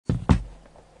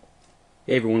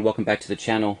Hey everyone, welcome back to the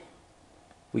channel.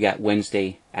 We got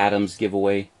Wednesday Addams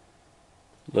Giveaway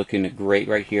looking great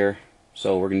right here.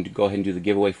 So we're going to go ahead and do the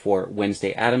giveaway for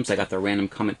Wednesday Addams. I got the random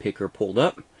comment picker pulled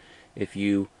up. If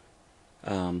you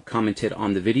commented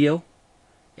on the video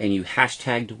and you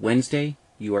hashtagged Wednesday,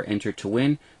 you are entered to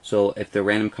win. So if the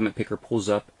random comment picker pulls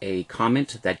up a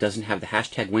comment that doesn't have the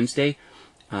hashtag Wednesday,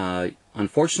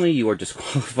 unfortunately you are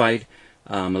disqualified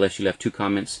unless you left 2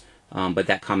 comments, but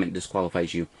that comment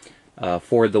disqualifies you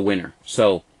for the winner.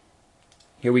 So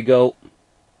here we go.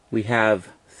 We have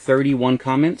 31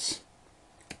 comments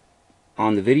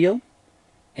on the video,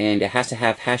 and it has to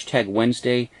have hashtag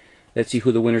Wednesday. Let's see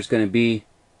who the winner is going to be.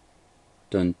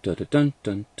 Dun, dun, dun, dun,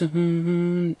 dun,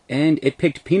 dun. And it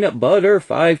picked Peanut Butter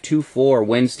 524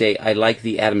 Wednesday. I like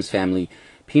the Addams family.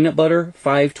 Peanut Butter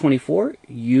 524,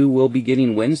 you will be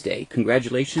getting Wednesday.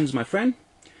 Congratulations, my friend.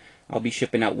 I'll be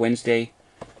shipping out Wednesday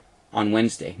on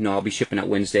Wednesday. No, I'll be shipping out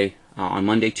Wednesday on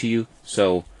Monday to you.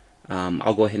 So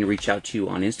I'll go ahead and reach out to you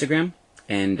on Instagram.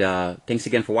 And thanks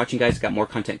again for watching, guys. Got more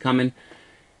content coming.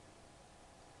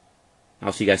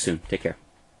 I'll see you guys soon. Take care.